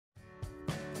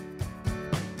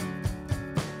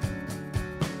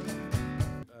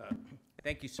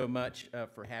Thank you so much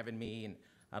for having me, and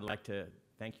I'd like to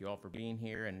thank you all for being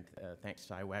here, and thanks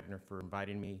Cy Wagner for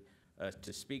inviting me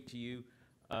to speak to you.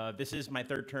 This is my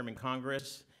third term in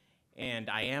Congress, and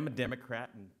I am a Democrat,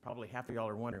 and probably half of y'all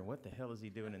are wondering, what the hell is he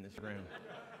doing in this room?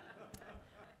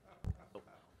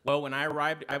 Well, when I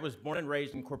arrived, I was born and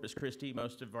raised in Corpus Christi.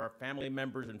 Most of our family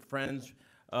members and friends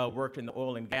worked in the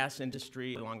oil and gas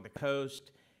industry along the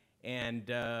coast,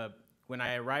 and when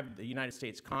I arrived at the United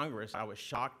States Congress, I was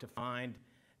shocked to find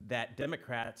that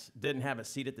Democrats didn't have a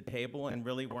seat at the table and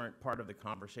really weren't part of the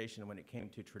conversation when it came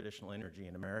to traditional energy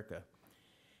in America.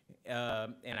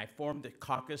 And I formed the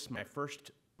caucus my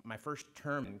first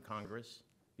term in Congress,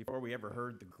 before we ever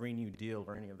heard the Green New Deal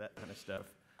or any of that kind of stuff.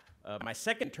 My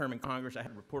second term in Congress, I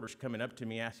had reporters coming up to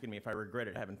me asking me if I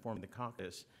regretted having formed the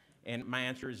caucus, and my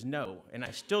answer is no, and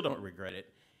I still don't regret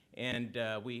it. And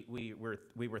we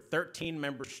were 13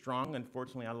 members strong.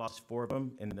 Unfortunately, I lost 4 of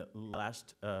them in the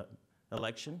last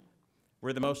election.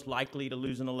 We're the most likely to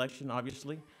lose an election,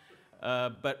 obviously.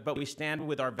 But we stand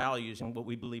with our values and what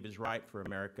we believe is right for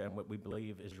America and what we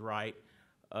believe is right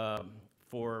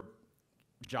for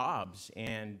jobs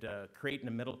and creating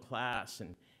a middle class.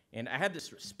 And I had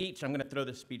this speech. I'm going to throw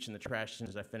this speech in the trash as soon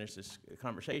as I finish this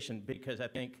conversation, because I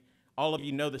think all of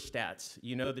you know the stats.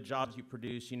 You know the jobs you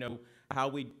produce. You know how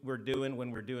we're doing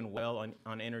when we're doing well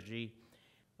on energy.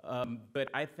 But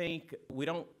I think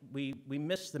we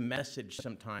miss the message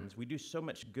sometimes. We do so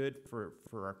much good for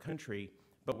our country,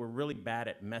 but we're really bad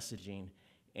at messaging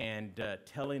and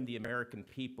telling the American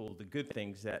people the good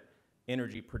things that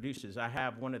energy produces. I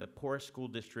have one of the poorest school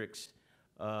districts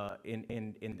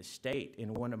in the state,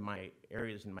 in one of my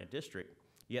areas in my district,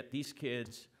 yet these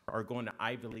kids are going to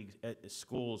Ivy League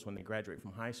schools when they graduate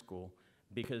from high school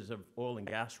because of oil and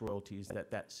gas royalties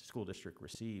that school district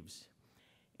receives.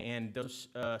 And those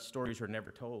stories are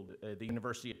never told. The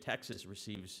University of Texas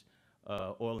receives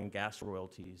oil and gas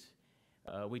royalties.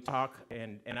 We talk,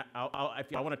 and if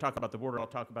I want to talk about the border, I'll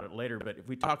talk about it later, but if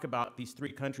we talk about these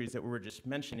 3 countries that we were just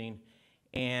mentioning,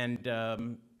 and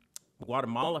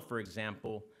Guatemala, for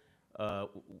example,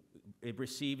 it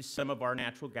receives some of our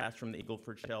natural gas from the Eagle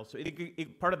Ford Shale. So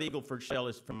part of the Eagle Ford Shale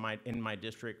is in my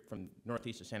district, from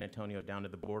northeast of San Antonio down to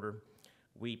the border.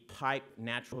 We pipe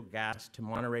natural gas to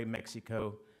Monterrey,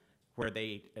 Mexico, where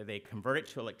they convert it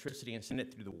to electricity and send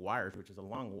it through the wires, which is a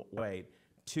long way,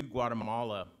 to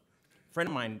Guatemala. A friend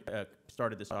of mine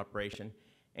started this operation,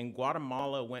 and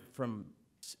Guatemala went from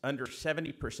under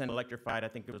 70% electrified, I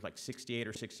think it was like 68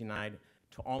 or 69,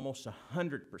 to almost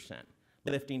 100%,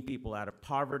 lifting people out of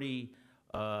poverty,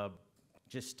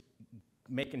 just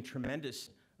making tremendous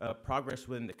progress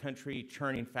within the country,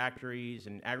 churning factories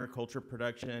and agriculture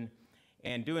production,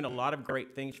 and doing a lot of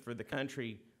great things for the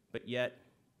country, but yet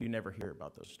you never hear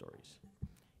about those stories.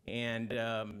 And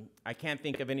I can't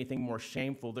think of anything more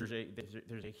shameful. There's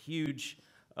a huge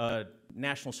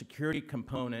national security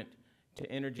component to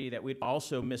energy that we'd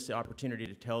also miss the opportunity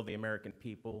to tell the American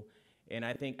people. And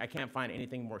I think I can't find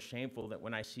anything more shameful than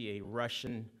when I see a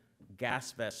Russian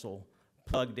gas vessel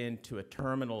plugged into a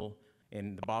terminal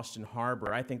in the Boston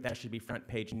Harbor. I think that should be front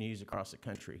page news across the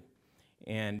country.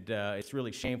 And it's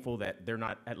really shameful that they're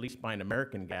not at least buying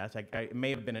American gas. It may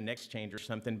have been an exchange or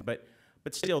something, but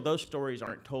still, those stories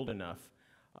aren't told enough.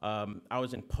 I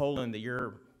was in Poland the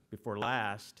year before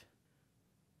last.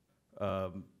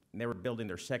 They were building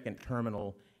their second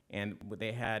terminal, and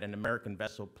they had an American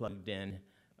vessel plugged in,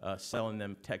 selling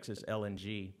them Texas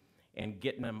LNG and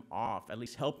getting them off, at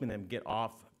least helping them get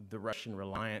off the Russian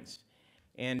reliance.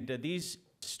 And these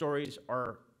stories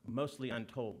are mostly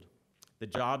untold. The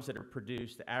jobs that are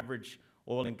produced, the average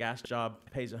oil and gas job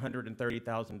pays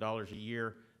 $130,000 a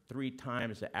year, 3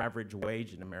 times the average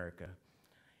wage in America.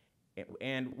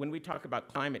 And when we talk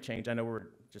about climate change, I know we're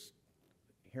just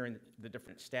hearing the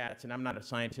different stats, and I'm not a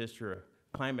scientist or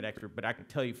a climate expert, but I can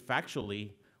tell you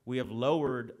factually, we have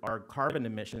lowered our carbon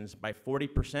emissions by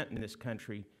 40% in this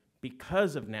country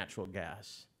because of natural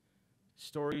gas.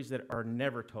 Stories that are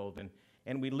never told.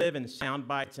 And we live in sound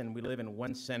bites, and we live in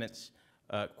one-sentence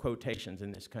quotations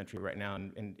in this country right now,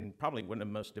 and probably one of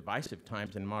the most divisive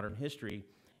times in modern history.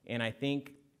 And I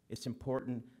think it's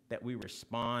important that we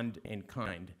respond in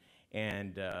kind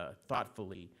and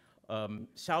thoughtfully.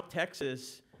 South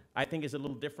Texas, I think, is a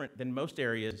little different than most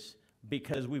areas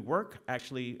because we work,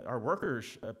 actually, our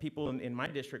workers, people in my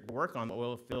district work on the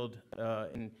oil field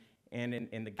and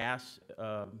in the gas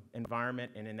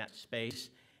environment and in that space,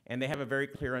 and they have a very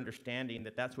clear understanding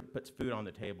that that's what puts food on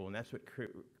the table, and that's what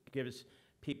gives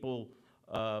people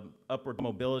upward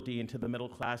mobility into the middle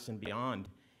class and beyond.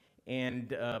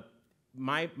 And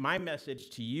my message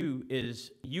to you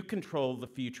is you control the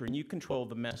future and you control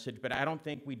the message, but I don't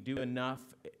think we do enough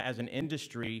as an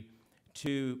industry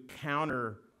to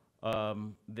counter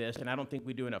this, and I don't think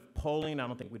we do enough polling. I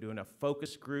don't think we do enough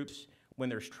focus groups when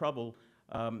there's trouble.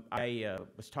 I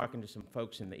was talking to some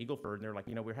folks in the Eagleford, and they're like,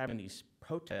 we're having these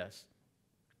protests.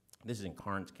 This is in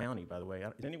Karnes County, by the way.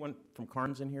 Is anyone from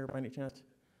Karnes in here by any chance?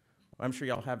 I'm sure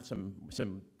y'all have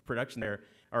some production there,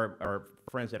 or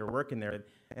friends that are working there,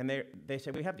 and they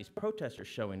say, we have these protesters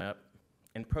showing up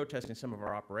and protesting some of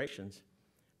our operations,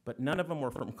 but none of them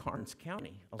were from Karnes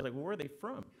County. I was like, well, where are they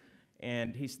from?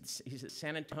 And he's at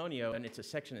San Antonio, and it's a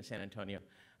section in San Antonio. And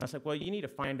I was like, well, you need to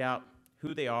find out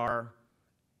who they are.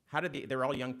 They're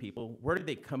all young people. Where did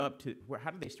they come up to, how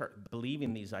did they start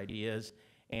believing these ideas,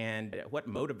 and what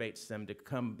motivates them to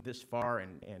come this far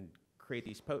and create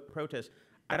these protests?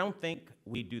 I don't think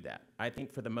we do that. I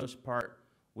think for the most part,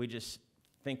 we just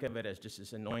think of it as just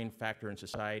this annoying factor in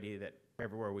society that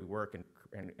everywhere we work and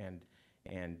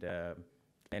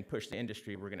push the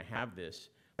industry, we're going to have this.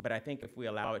 But I think if we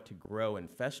allow it to grow and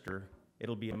fester,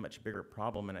 it'll be a much bigger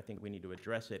problem, and I think we need to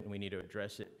address it, and we need to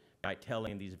address it by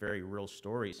telling these very real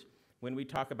stories. When we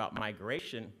talk about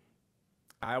migration,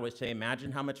 I always say,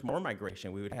 imagine how much more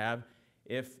migration we would have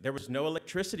if there was no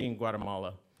electricity in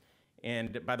Guatemala.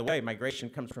 And by the way, migration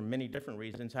comes from many different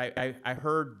reasons. I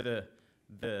heard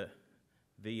the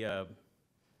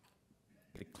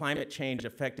climate change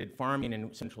affected farming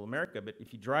in Central America, but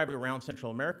if you drive around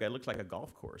Central America, it looks like a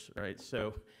golf course, right?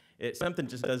 So something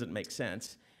just doesn't make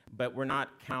sense, but we're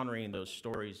not countering those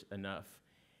stories enough.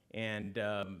 And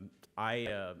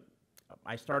I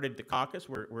started the caucus.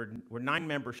 We're 9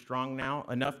 members strong now,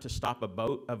 enough to stop a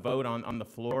vote on the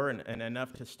floor, and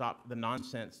enough to stop the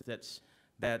nonsense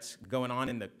that's going on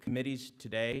in the committees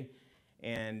today.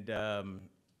 And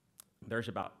there's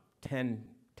about 10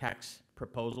 tax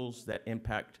proposals that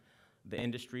impact the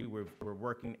industry. We're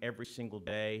working every single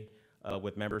day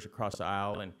with members across the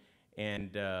aisle,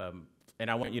 and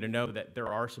I want you to know that there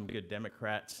are some good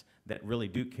Democrats that really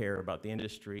do care about the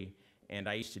industry. And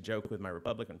I used to joke with my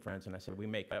Republican friends, and I said, we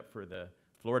make up for the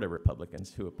Florida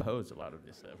Republicans who oppose a lot of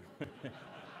this stuff.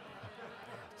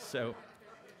 So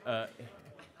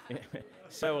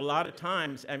a lot of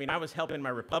times, I was helping my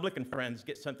Republican friends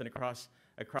get something across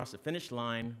the finish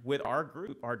line with our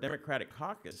group, our Democratic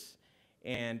caucus,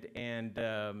 and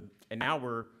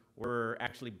now we're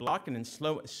actually blocking and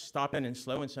stopping and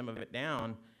slowing some of it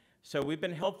down. So we've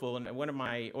been helpful, and one of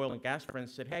my oil and gas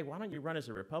friends said, hey, why don't you run as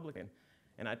a Republican?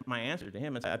 And my answer to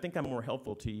him is, I think I'm more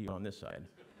helpful to you on this side.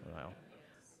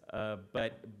 Wow.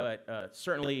 But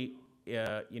certainly,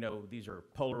 these are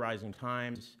polarizing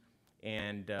times,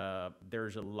 and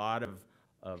there's a lot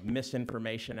of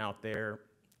misinformation out there,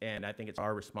 and I think it's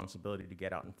our responsibility to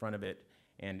get out in front of it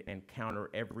and counter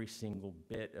every single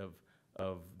bit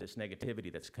of this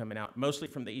negativity that's coming out, mostly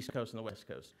from the East Coast and the West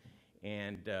Coast.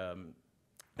 And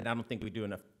I don't think we do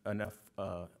enough.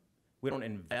 We don't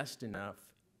invest enough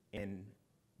in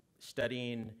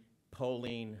studying,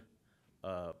 polling,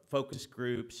 focus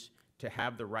groups to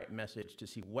have the right message, to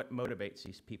see what motivates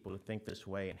these people to think this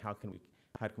way, and how can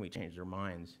we change their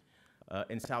minds.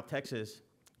 In South Texas,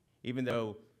 even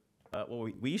though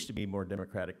we used to be more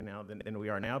Democratic now than we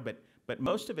are now, but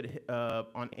most of it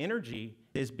on energy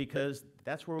is because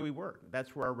that's where we work.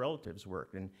 That's where our relatives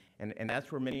work, and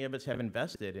that's where many of us have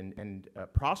invested and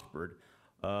prospered.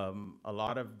 A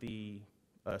lot of the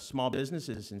small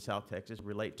businesses in South Texas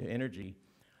relate to energy,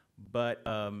 but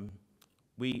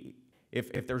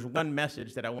if there's one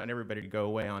message that I want everybody to go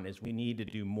away on, is we need to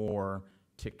do more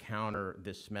to counter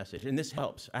this message, and this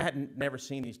helps. I hadn't never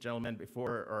seen these gentlemen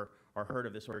before or heard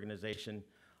of this organization,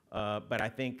 but I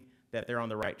think that they're on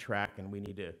the right track, and we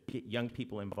need to get young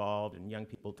people involved and young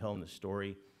people telling the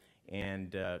story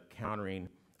and countering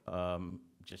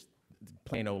just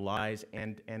plain old lies,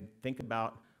 and think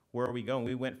about where are we going.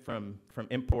 We went from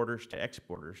importers to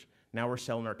exporters. Now we're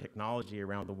selling our technology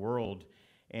around the world,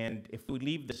 and if we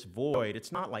leave this void,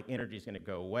 it's not like energy is going to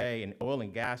go away, and oil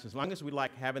and gas, as long as we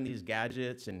like having these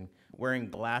gadgets and wearing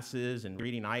glasses and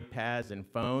reading iPads and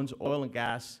phones, oil and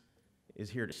gas is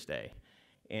here to stay.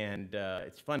 And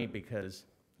it's funny because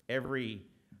every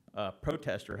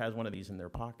protester has one of these in their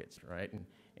pockets, right?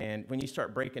 And when you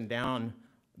start breaking down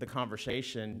the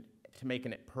conversation to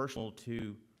making it personal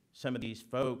to some of these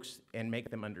folks and make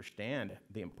them understand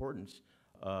the importance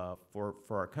for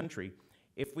our country,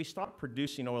 if we stop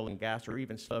producing oil and gas or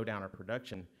even slow down our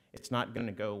production, it's not going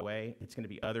to go away. It's going to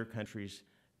be other countries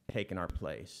taking our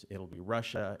place. It'll be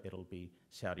Russia. It'll be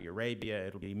Saudi Arabia.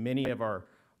 It'll be many of our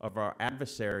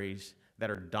adversaries that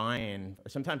are dying.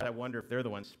 Sometimes I wonder if they're the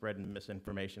ones spreading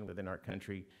misinformation within our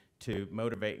country to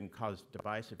motivate and cause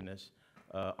divisiveness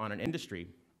on an industry.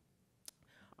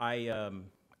 I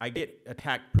get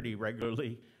attacked pretty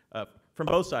regularly from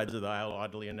both sides of the aisle,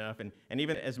 oddly enough, and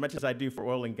even as much as I do for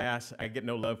oil and gas, I get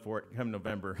no love for it come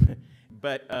November.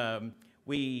 But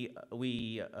we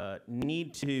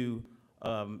need to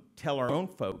tell our own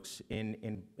folks,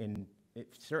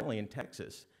 certainly in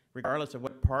Texas, regardless of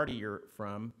what party you're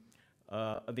from,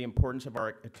 the importance of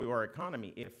to our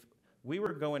economy. If we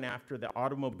were going after the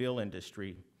automobile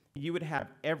industry, you would have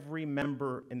every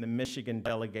member in the Michigan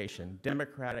delegation,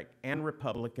 Democratic and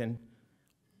Republican,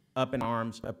 up in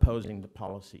arms opposing the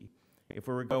policy. If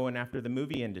we were going after the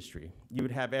movie industry, you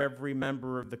would have every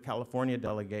member of the California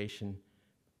delegation,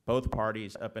 both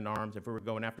parties, up in arms. If we were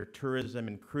going after tourism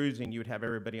and cruising, you would have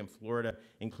everybody in Florida,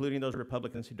 including those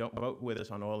Republicans who don't vote with us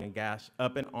on oil and gas,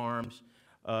 up in arms,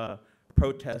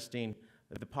 protesting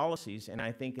the policies. And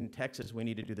I think in Texas, we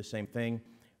need to do the same thing.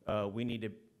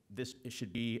 This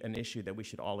should be an issue that we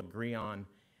should all agree on.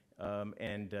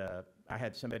 I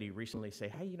had somebody recently say,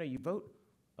 hey, you vote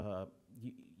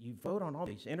you vote on all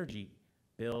these energy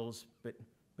bills, but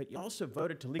you also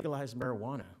voted to legalize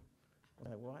marijuana.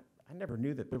 I'm like, well, I never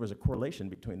knew that there was a correlation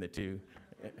between the two.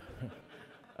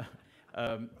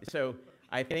 So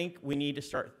I think we need to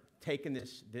start taking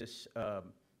this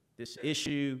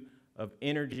issue of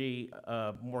energy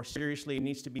more seriously. It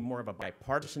needs to be more of a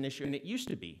bipartisan issue, and it used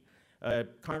to be.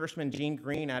 Congressman Gene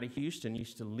Green out of Houston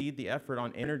used to lead the effort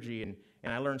on energy, and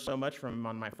I learned so much from him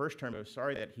on my first term. I was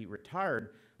sorry that he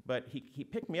retired, but he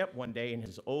picked me up one day in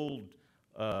his old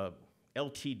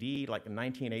LTD, like a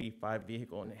 1985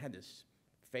 vehicle, and it had this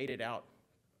faded out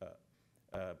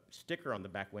sticker on the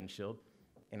back windshield,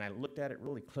 and I looked at it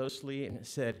really closely, and it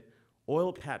said,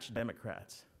 "Oil Patch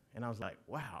Democrats." And I was like,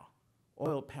 wow,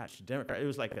 Oil Patch Democrat. It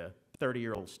was like a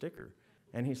 30-year-old sticker.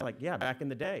 And he's like, yeah, back in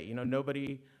the day,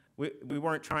 we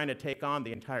weren't trying to take on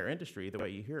the entire industry the way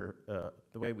you hear,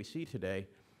 the way we see today,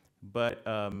 but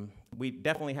we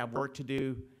definitely have work to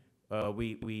do.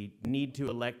 We need to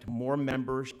elect more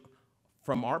members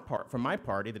from my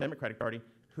party, the Democratic Party,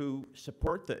 who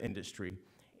support the industry.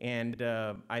 And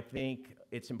I think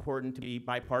it's important to be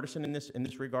bipartisan in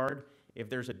this regard. If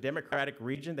there's a Democratic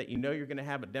region that you're going to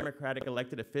have a Democratic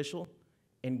elected official,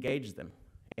 engage them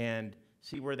and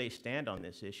see where they stand on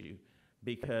this issue.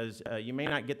 Because you may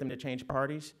not get them to change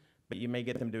parties, but you may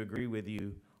get them to agree with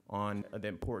you on the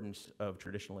importance of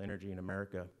traditional energy in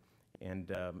America.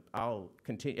 And I'll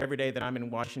continue, every day that I'm in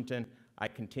Washington, I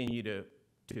continue to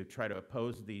try to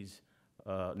oppose these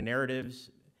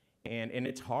narratives, and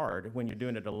it's hard when you're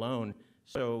doing it alone.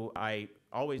 So I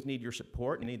always need your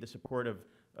support, and need the support of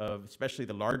especially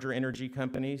the larger energy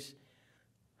companies.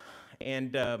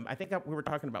 And I think we were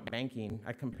talking about banking.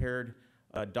 I compared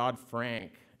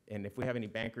Dodd-Frank. And if we have any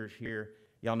bankers here,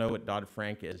 y'all know what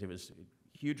Dodd-Frank is. It was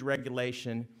huge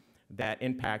regulation that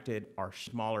impacted our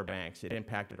smaller banks. It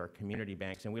impacted our community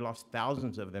banks. And we lost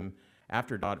thousands of them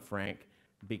after Dodd-Frank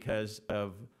because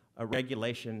of a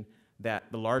regulation that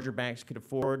the larger banks could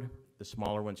afford, the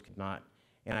smaller ones could not.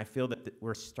 And I feel that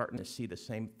we're starting to see the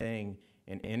same thing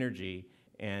in energy.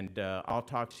 And I'll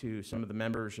talk to some of the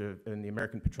members in the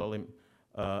American Petroleum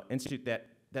Institute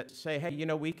that say, hey,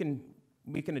 we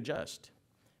can adjust.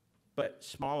 But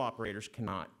small operators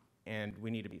cannot, and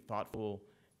we need to be thoughtful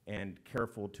and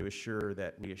careful to assure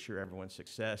that we assure everyone's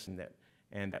success, and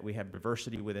that we have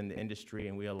diversity within the industry,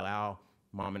 and we allow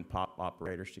mom and pop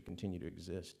operators to continue to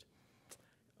exist.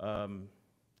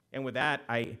 And with that,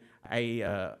 I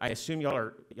assume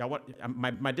y'all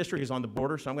want my district is on the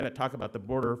border, so I'm going to talk about the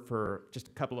border for just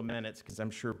a couple of minutes because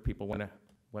I'm sure people want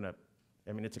to.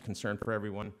 I mean, it's a concern for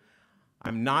everyone.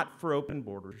 I'm not for open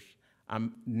borders.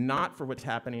 I'm not for what's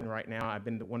happening right now. I've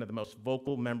been one of the most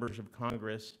vocal members of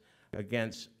Congress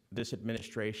against this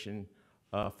administration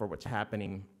for what's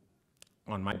happening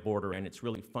on my border, and it's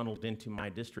really funneled into my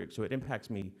district, so it impacts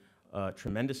me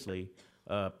tremendously,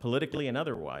 politically and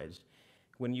otherwise.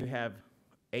 When you have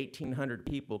 1,800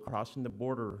 people crossing the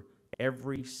border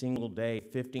every single day,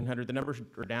 1,500, the numbers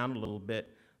are down a little bit,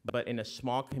 but in a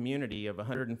small community of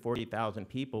 140,000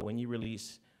 people, when you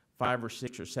release 5,000 or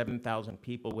 6,000 or 7,000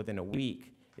 people within a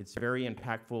week, it's very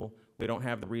impactful. We don't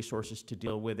have the resources to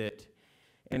deal with it.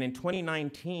 And in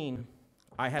 2019,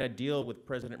 I had a deal with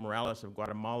President Morales of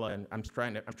Guatemala, and I'm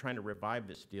trying to revive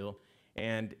this deal.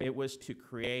 And it was to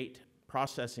create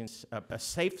processing a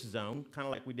safe zone, kind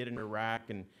of like we did in Iraq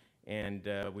and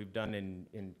we've done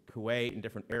in Kuwait and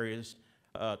different areas.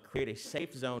 Create a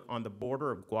safe zone on the border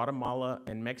of Guatemala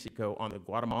and Mexico on the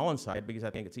Guatemalan side, because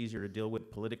I think it's easier to deal with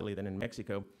politically than in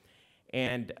Mexico,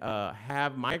 and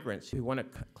have migrants who want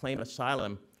to claim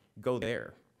asylum go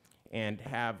there. and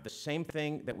have the same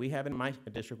thing that we have in my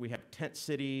district. We have tent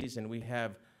cities, and we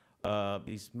have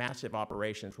these massive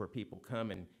operations where people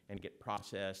come and get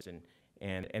processed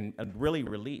and really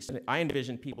released. And I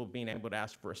envision people being able to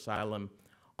ask for asylum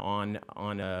on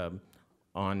a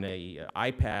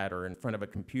iPad or in front of a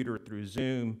computer through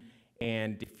Zoom.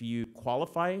 And if you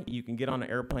qualify, you can get on an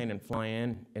airplane and fly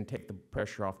in and take the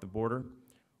pressure off the border.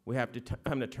 We have to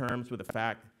come to terms with the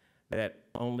fact that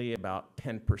only about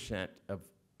 10% of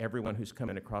everyone who's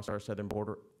coming across our southern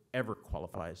border ever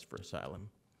qualifies for asylum.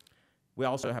 We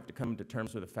also have to come to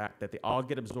terms with the fact that they all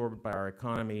get absorbed by our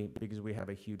economy because we have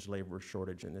a huge labor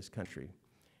shortage in this country.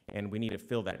 And we need to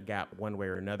fill that gap one way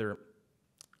or another.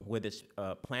 With this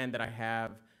plan that I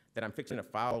have, that I'm fixing to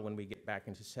file when we get back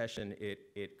into session,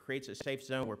 it creates a safe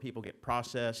zone where people get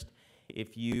processed.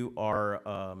 If you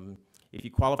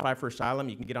qualify for asylum,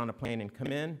 you can get on a plane and come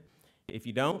in. If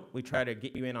you don't, we try to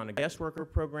get you in on a guest worker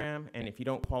program, and if you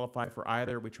don't qualify for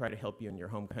either, we try to help you in your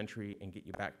home country and get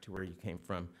you back to where you came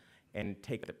from, and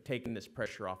taking this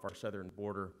pressure off our southern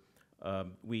border.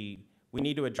 We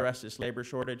need to address this labor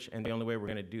shortage, and the only way we're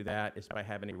going to do that is by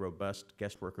having a robust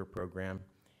guest worker program.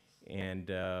 And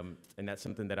that's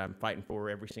something that I'm fighting for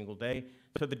every single day.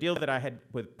 So the deal that I had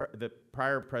with the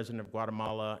prior president of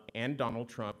Guatemala and Donald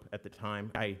Trump at the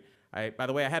time, by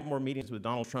the way, I had more meetings with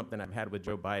Donald Trump than I've had with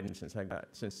Joe Biden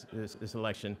since this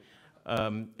election.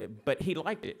 But he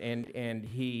liked it, and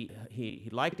he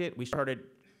liked it. We started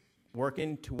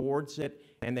working towards it,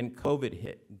 and then COVID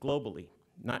hit globally.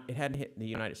 It hadn't hit in the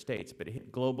United States, but it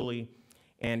hit globally,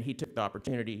 and he took the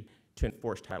opportunity to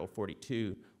enforce Title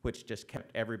 42, which just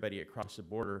kept everybody across the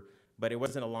border, but it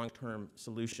wasn't a long-term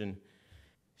solution.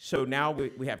 So now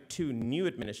we have two new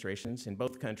administrations in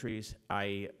both countries.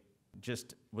 I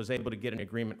just was able to get an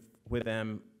agreement with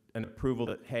them, an approval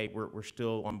that, hey, we're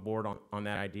still on board on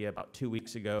that idea about 2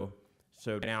 weeks ago.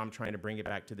 So now I'm trying to bring it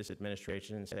back to this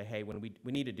administration and say, hey, when we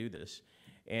need to do this.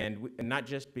 And not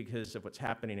just because of what's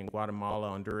happening in Guatemala,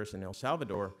 Honduras, and El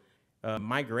Salvador,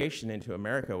 migration into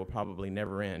America will probably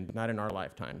never end, not in our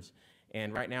lifetimes.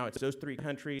 And right now, it's those three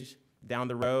countries. Down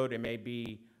the road, it may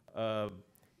be,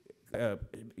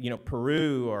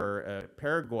 Peru or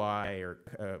Paraguay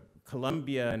or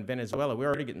Colombia and Venezuela. We're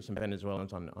already getting some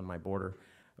Venezuelans on my border.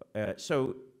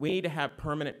 So we need to have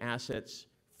permanent assets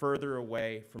further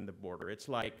away from the border. It's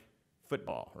like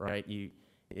football, right? You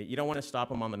don't want to stop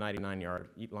them on the 99-yard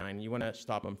line. You want to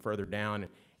stop them further down.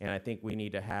 And I think we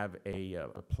need to have a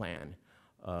plan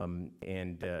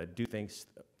and do things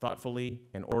thoughtfully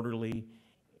and orderly.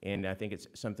 And I think it's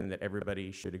something that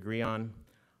everybody should agree on.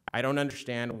 I don't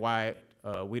understand why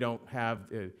we don't have,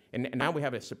 and now we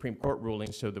have a Supreme Court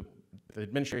ruling, so the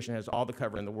administration has all the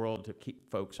cover in the world to keep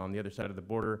folks on the other side of the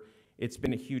border. It's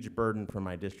been a huge burden for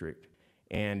my district.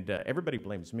 And everybody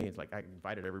blames me. It's like I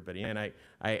invited everybody in. I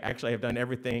actually have done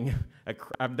everything.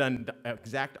 I've done the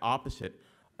exact opposite.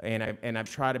 And I've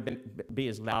tried to be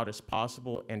as loud as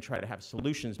possible and try to have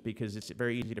solutions, because it's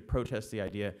very easy to protest the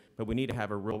idea, but we need to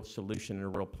have a real solution and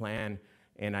a real plan.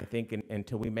 And I think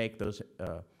until we make those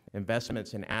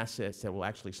investments in assets that will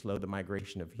actually slow the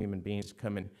migration of human beings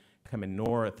coming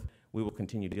north, we will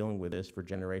continue dealing with this for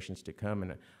generations to come.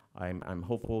 And I'm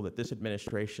hopeful that this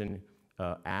administration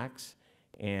acts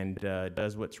and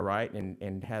does what's right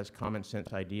and has common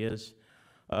sense ideas.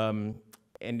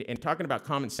 And talking about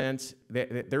common sense,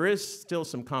 there is still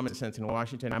some common sense in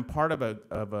Washington. I'm part of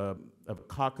a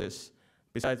caucus,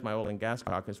 besides my oil and gas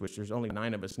caucus, which there's only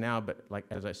 9 of us now, but like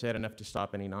as I said, enough to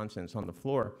stop any nonsense on the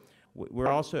floor.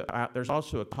 There's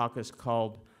also a caucus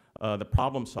called the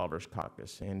Problem Solvers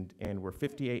Caucus, and we're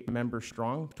 58 members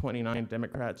strong, 29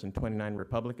 Democrats and 29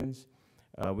 Republicans.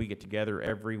 We get together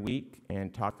every week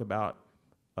and talk about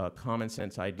common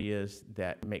sense ideas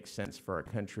that make sense for our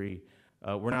country.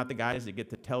 We're not the guys that get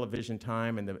the television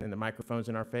time and the microphones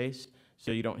in our face,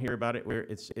 so you don't hear about it.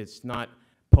 It's not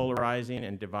polarizing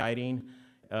and dividing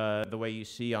the way you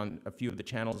see on a few of the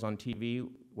channels on TV,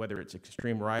 whether it's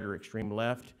extreme right or extreme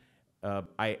left.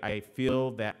 I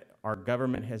feel that our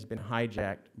government has been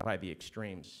hijacked by the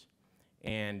extremes,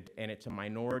 and it's a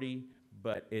minority,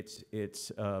 but it's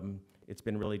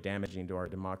been really damaging to our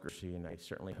democracy, and I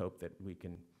certainly hope that we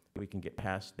can get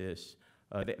past this.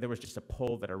 There was just a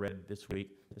poll that I read this week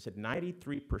that said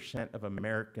 93% of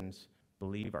Americans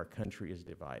believe our country is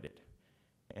divided.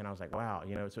 And I was like, wow,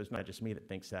 so it's not just me that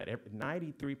thinks that.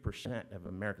 93% of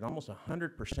Americans, almost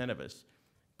 100% of us,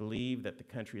 believe that the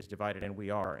country is divided, and we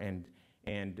are.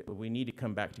 And we need to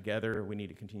come back together. We need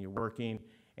to continue working,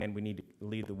 and we need to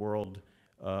lead the world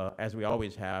as we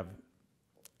always have,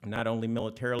 not only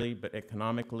militarily, but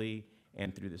economically,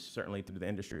 and certainly through the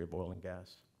industry of oil and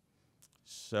gas.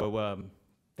 So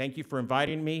thank you for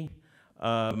inviting me.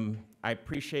 I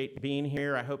appreciate being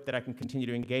here. I hope that I can continue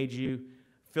to engage you.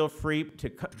 Feel free to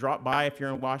drop by if you're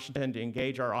in Washington to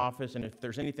engage our office, and if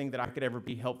there's anything that I could ever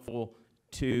be helpful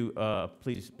to,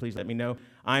 please let me know.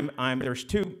 There's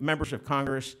two members of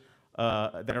Congress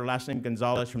that are last name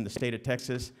Gonzalez from the state of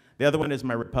Texas. The other one is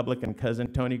my Republican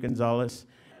cousin, Tony Gonzalez.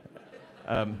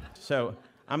 So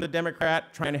I'm the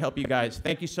Democrat trying to help you guys.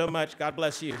 Thank you so much. God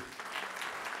bless you.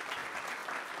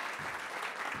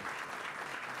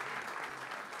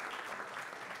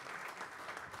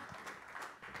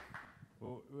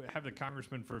 We'll have the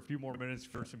congressman for a few more minutes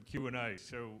for some Q&A.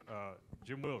 So,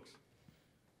 Jim Wilkes.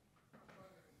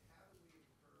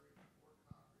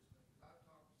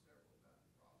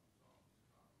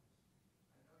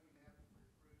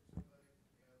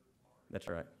 That's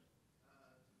right.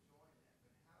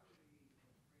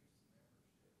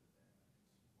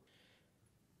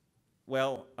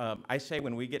 Well, I say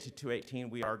when we get to 218,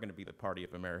 we are going to be the party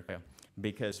of America,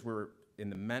 because we're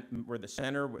the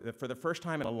center. For the first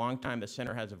time in a long time, the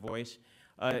center has a voice.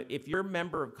 If your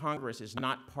member of Congress is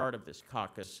not part of this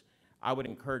caucus, I would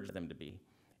encourage them to be.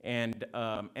 And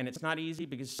it's not easy,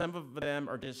 because some of them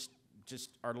are just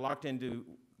are locked into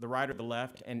the right or the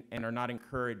left, and are not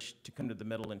encouraged to come to the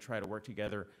middle and try to work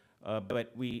together.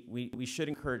 But we should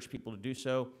encourage people to do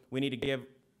so. We need to give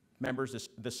members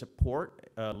the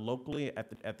support locally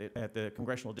at the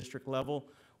congressional district level,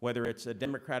 whether it's a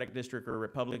Democratic district or a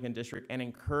Republican district, and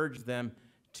encourage them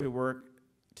to work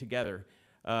together.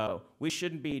 We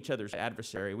shouldn't be each other's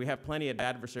adversary. We have plenty of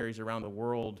adversaries around the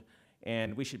world,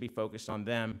 and we should be focused on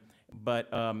them. But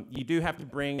you do have to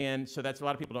bring in, so that's a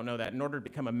lot of people don't know that. In order to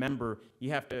become a member,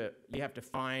 you have to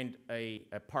find a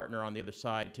partner on the other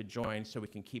side to join, so we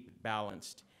can keep it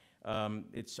balanced.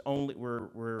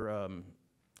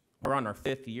 We're on our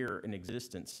 5th year in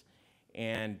existence,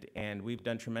 and we've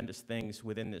done tremendous things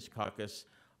within this caucus.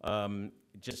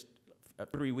 Just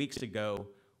 3 weeks ago,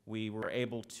 we were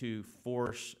able to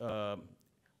force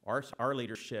our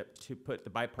leadership to put the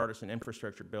bipartisan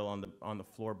infrastructure bill on the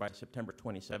floor by September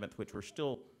 27th, which we're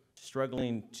still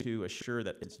struggling to assure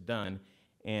that it's done.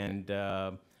 And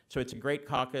so it's a great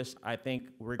caucus. I think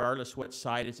regardless what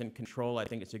side is in control, I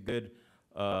think it's a good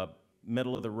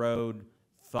middle-of-the-road,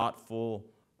 thoughtful,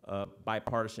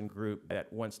 bipartisan group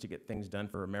that wants to get things done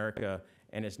for America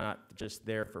and is not just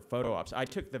there for photo ops. I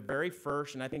took the very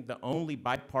first, and I think the only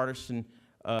bipartisan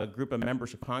group of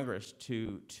members of Congress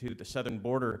to the southern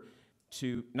border,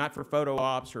 not for photo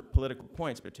ops or political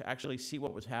points, but to actually see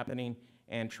what was happening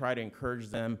and try to encourage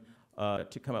them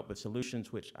to come up with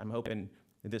solutions, which I'm hoping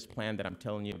this plan that I'm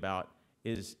telling you about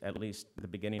is at least the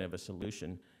beginning of a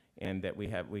solution, and that we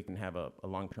can have a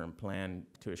long-term plan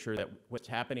to assure that what's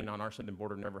happening on our southern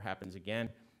border never happens again.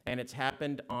 And it's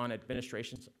happened on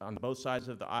administrations on both sides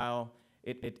of the aisle.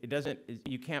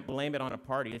 You can't blame it on a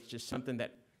party. It's just something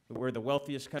that we're the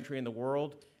wealthiest country in the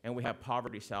world, and we have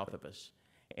poverty south of us.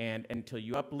 And until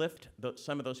you uplift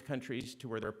some of those countries to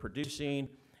where they're producing,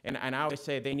 and I always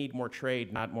say they need more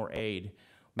trade, not more aid.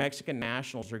 Mexican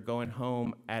nationals are going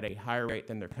home at a higher rate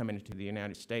than they're coming into the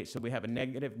United States. So we have a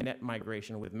negative net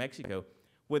migration with Mexico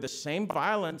with the same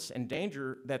violence and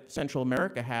danger that Central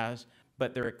America has,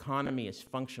 but their economy is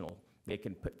functional. They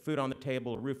can put food on the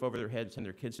table, a roof over their heads, send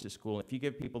their kids to school. If you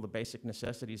give people the basic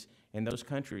necessities in those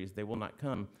countries, they will not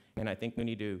come. And I think we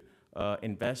need to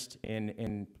invest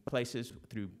in places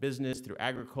through business, through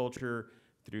agriculture,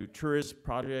 through tourist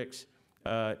projects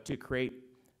to create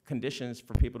conditions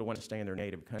for people to want to stay in their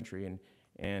native country,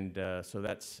 and so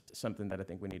that's something that I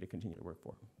think we need to continue to work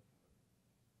for.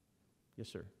 Yes,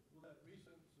 sir. Will that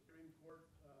recent Supreme Court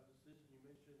decision you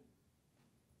mentioned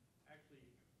actually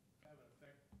have an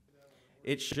effect?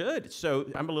 It should. So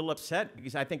I'm a little upset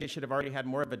because I think it should have already had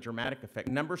more of a dramatic effect.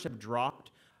 Numbers have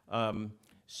dropped.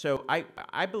 So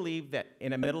I believe that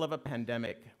in the middle of a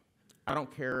pandemic, I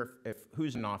don't care if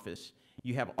who's in office,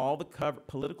 you have all the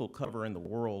political cover in the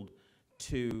world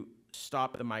to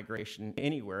stop the migration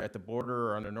anywhere at the border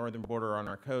or on the northern border or on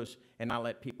our coast and not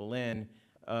let people in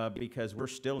because we're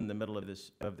still in the middle of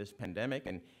this pandemic.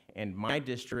 And my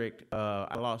district,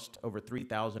 I lost over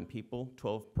 3,000 people,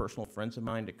 12 personal friends of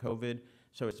mine to COVID.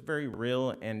 So it's very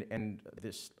real. And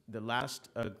the last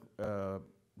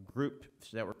group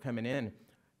that were coming in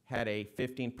had a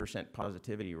 15%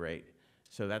 positivity rate.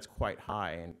 So that's quite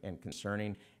high and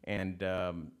concerning. And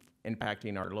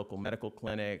impacting our local medical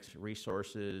clinics,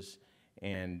 resources,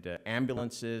 and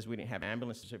ambulances. We didn't have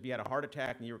ambulances. So if you had a heart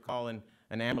attack and you were calling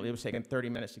an ambulance, it was taking 30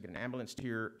 minutes to get an ambulance to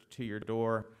your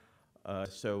door.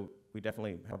 So we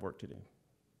definitely have work to do.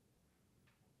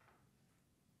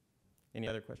 Any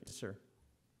other questions? Sir.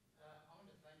 I want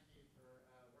to thank you for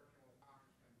working with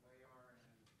Congressman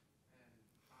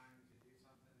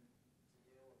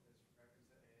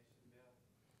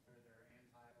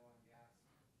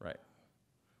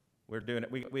We're doing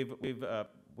it.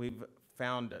 We've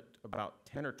found about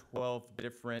 10 or 12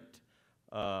 different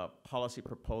policy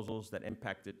proposals that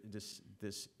impacted this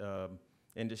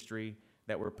industry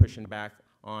that we're pushing back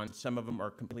on. Some of them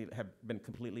have been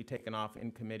completely taken off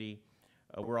in committee.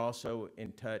 We're also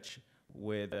in touch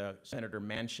with Senator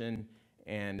Manchin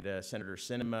and Senator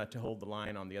Sinema to hold the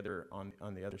line on the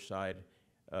other side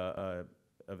of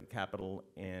the Capitol,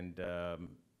 and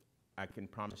I can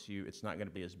promise you it's not going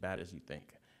to be as bad as you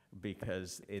think,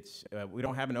 because we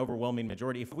don't have an overwhelming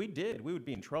majority. If we did, we would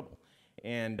be in trouble.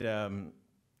 And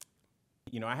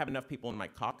you know, I have enough people in my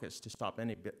caucus to stop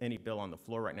any bill on the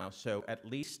floor right now. So at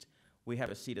least we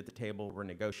have a seat at the table. We're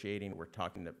negotiating. We're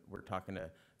talking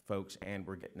to folks, and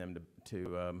we're getting them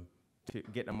to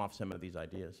get them off some of these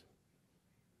ideas.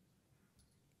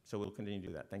 So we'll continue to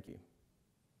do that. Thank you.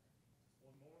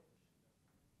 One more.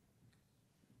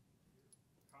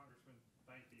 Congressman,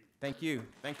 thank you. Thank you.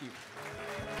 Thank you.